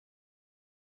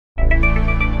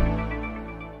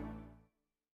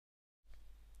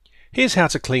Here's how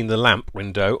to clean the lamp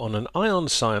window on an Ion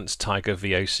Science Tiger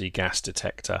VOC gas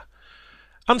detector.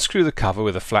 Unscrew the cover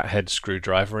with a flathead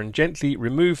screwdriver and gently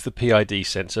remove the PID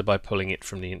sensor by pulling it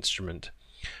from the instrument.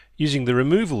 Using the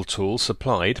removal tool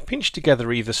supplied, pinch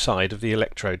together either side of the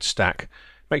electrode stack.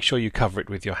 Make sure you cover it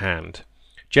with your hand.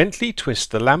 Gently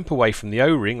twist the lamp away from the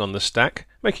O-ring on the stack,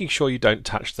 making sure you don't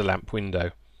touch the lamp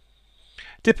window.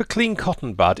 Dip a clean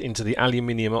cotton bud into the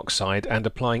aluminium oxide and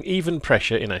applying even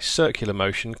pressure in a circular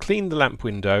motion, clean the lamp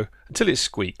window until it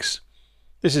squeaks.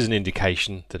 This is an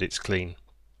indication that it's clean.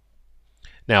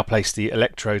 Now place the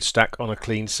electrode stack on a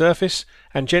clean surface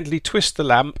and gently twist the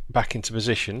lamp back into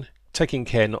position, taking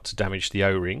care not to damage the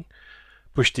O-ring.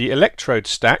 Push the electrode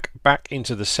stack back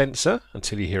into the sensor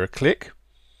until you hear a click,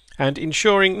 and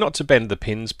ensuring not to bend the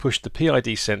pins, push the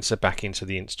PID sensor back into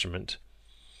the instrument.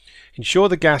 Ensure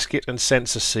the gasket and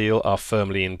sensor seal are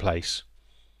firmly in place.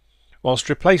 Whilst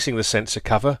replacing the sensor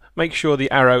cover, make sure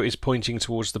the arrow is pointing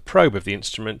towards the probe of the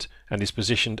instrument and is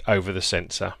positioned over the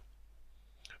sensor.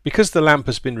 Because the lamp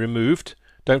has been removed,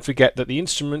 don't forget that the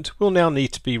instrument will now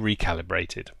need to be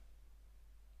recalibrated.